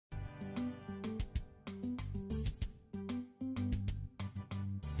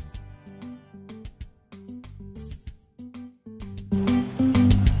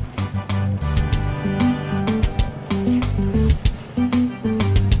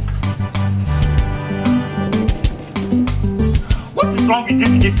wrong with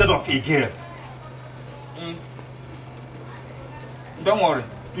this gifted of a girl? Don't worry.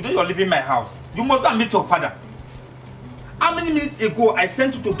 Today you're leaving my house. You must go and meet your father. How many minutes ago I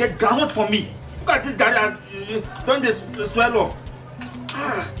sent you to get groundnut for me? Look at this guy has done this swell up.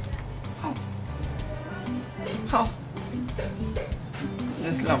 How?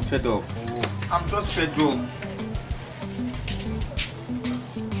 Honestly, I'm fed up. I'm just fed up.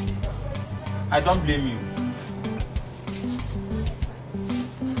 I don't blame you.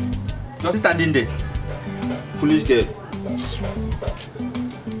 Just standing there. Foolish girl.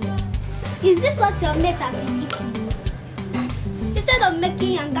 Is this what your mate have been eating? Instead of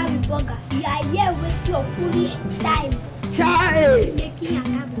making yangabi burger, you are here wasting your foolish time. Chai! Making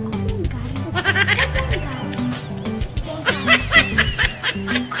yangabi.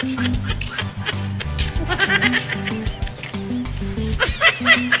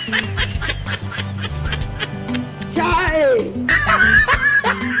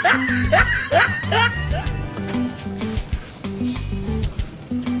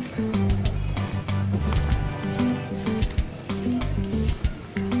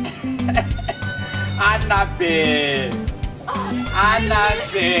 Annabelle!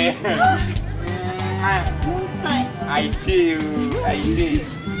 Annabelle! I do.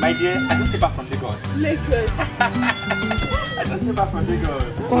 My dear, I just came back from Lagos. Lagos. I just came back from Lagos.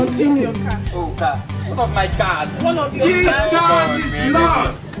 Continue. Your car. Oh, car. One of my cars. One of your Jesus cars. is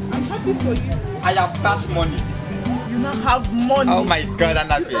Lord. I'm happy for you. I have cash money. You now have money. Oh my God,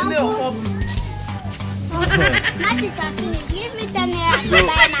 Annabelle. Matches are finished. Give me 10 naira to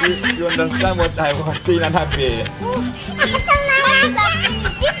buy matches. You understand what I was saying, Annabelle? Matches are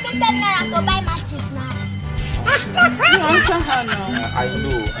finished. Give me 10 naira to buy matches now. You answer her now. I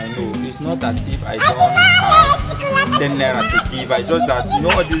know. It's not as if I don't have 10 naira to give. I just that, you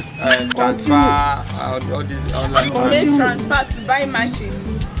know, all this transfer, all this online You made transfer to buy matches.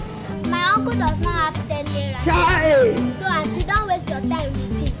 My uncle does not have 10 naira. So auntie, don't waste your time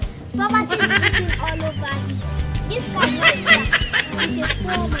with him. Poverty is written all over him. This guy knows that he's a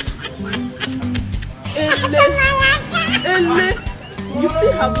poor man. Ele, you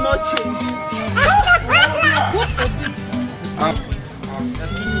still have not changed.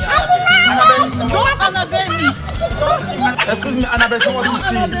 Excuse me, Annabelle. Don't Annabelle me. Excuse me, Annabelle. What do you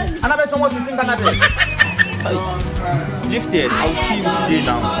think? Annabelle, what do you think, Annabelle? Lift it. I'll kill you today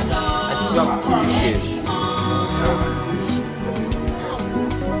now. I swear I'll kill you today.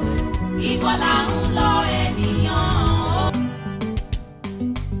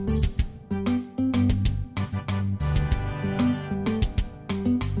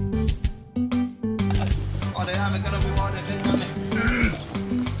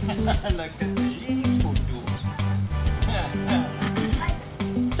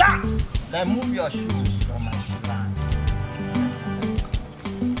 Then move your shoes from my shoe line.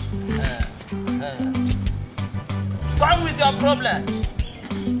 Come with your problem.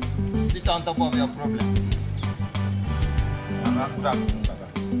 Sit on top of your problem. Baba, good afternoon, Baba.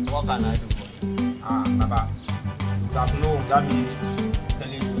 What can I do for you? Baba. Good afternoon. That me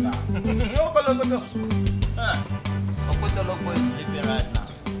telling you now. Okotoloko is sleeping right now.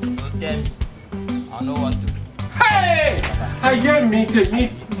 So tell me, I know what to do. Hey! I hear me, take me,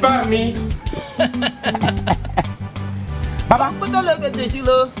 buy me. Baba,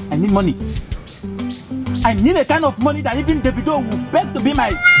 I need money. I need a kind of money that even Davido will beg to be my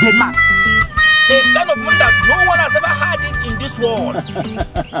dead man. A kind of money that no one has ever had it in this world.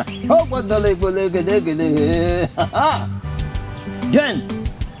 Then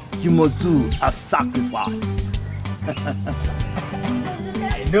you must do a sacrifice.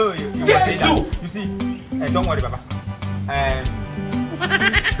 I know you. You see, don't worry, Baba.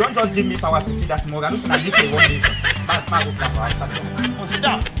 Don't just give me power to see that small. I'm not going to give one nation. Oh, sit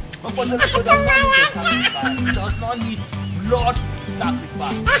down. Does not need blood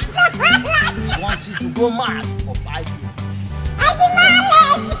sacrifice. He wants you to go mad for 5 years.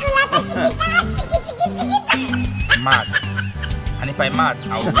 Mad. And if I'm mad,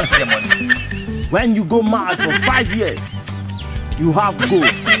 I will give the money. When you go mad for 5 years, you have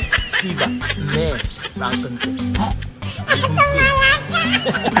gold, silver, myrrh, frankincense.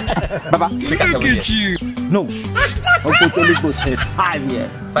 Baba, make us 7 years. No. Okotoloko said 5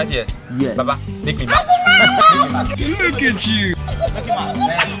 years. 5 years? Yes. Baba, make me mad. Look at you. Make him mad.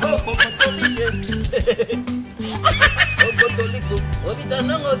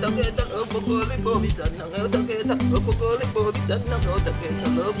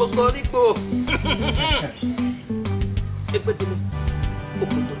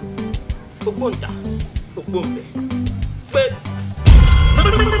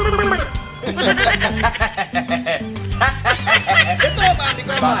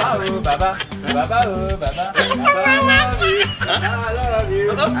 Baba, I love you.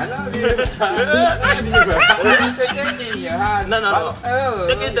 No.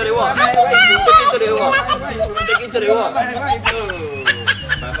 Take it to the wall. Take it to the wall.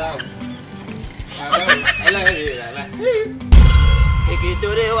 Baba, I love you. Take it to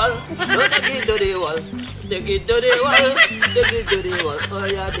the wall. Take it to the wall. Take it to the wall. Take it to the wall. Oh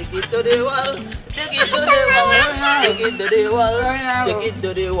yeah, take it to the wall. Take it to the wall. Take it to the wall. Take it to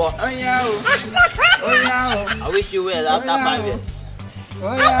the wall. Oh yeah. I wish you well after 5 years.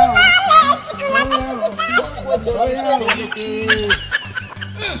 Oh yeah.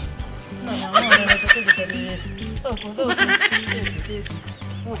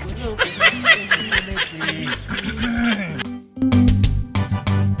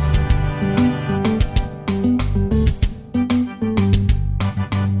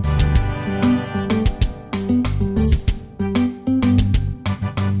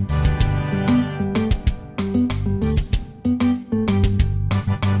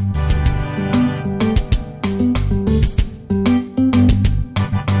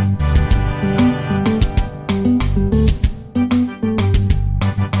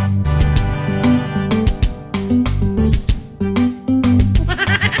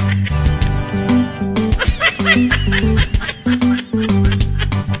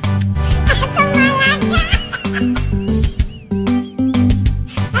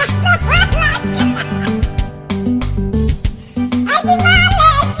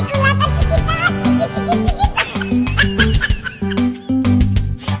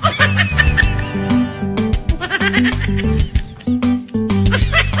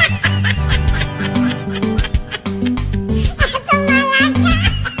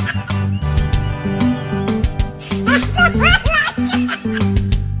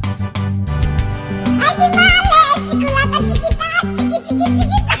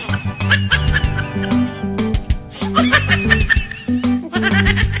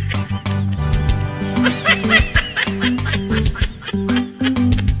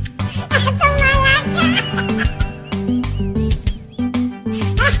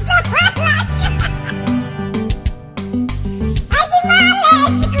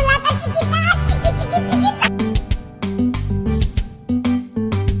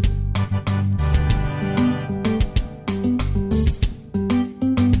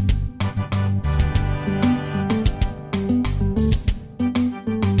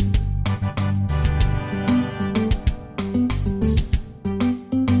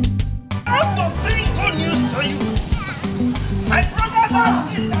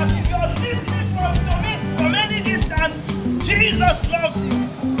 Jesus loves you.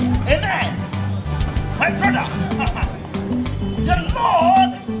 Amen. My brother, the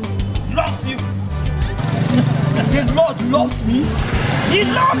Lord loves you. The Lord loves me. He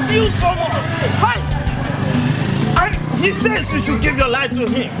loves you so much. Hi. And he says you should give your life to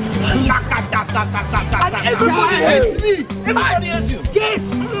him. And everybody hates me. Everybody hates you.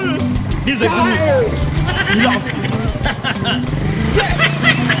 Yes. He's a good man. He loves you. Yes.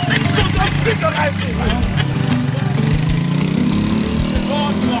 So just give your life to him.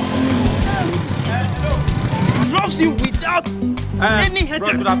 Loves you without any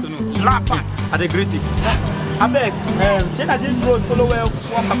hatred. Good afternoon. Rapper. I greet you. I beg, check out this road, follow where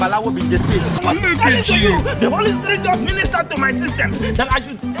one Babalawo be the state. I'm telling to you, the Holy Spirit just ministered to my system that I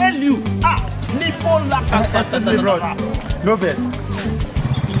should tell you, Nipo Laka. Novel.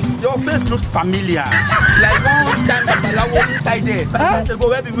 Your face looks familiar. Like one time Babalawo inside there. 5 years ago,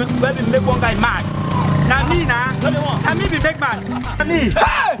 where we make one guy mad. Now me, now me be make mad. Me.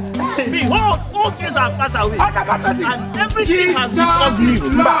 Behold, all things have passed away, and everything has become new.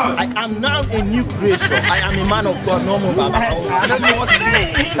 I am now a new creation. I am a man of God, no more Baba. I don't know what to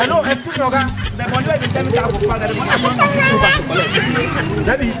say. I know, excuse me, Oga. The money will be telling me I go find the money I want to go back to collect.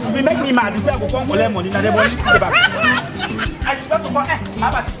 Maybe we make me mad. This I go come collect money. Now the money is back. I just want to go.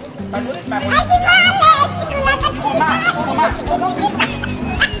 Baba, I donate my money.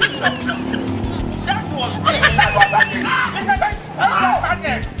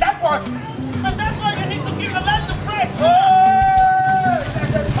 That was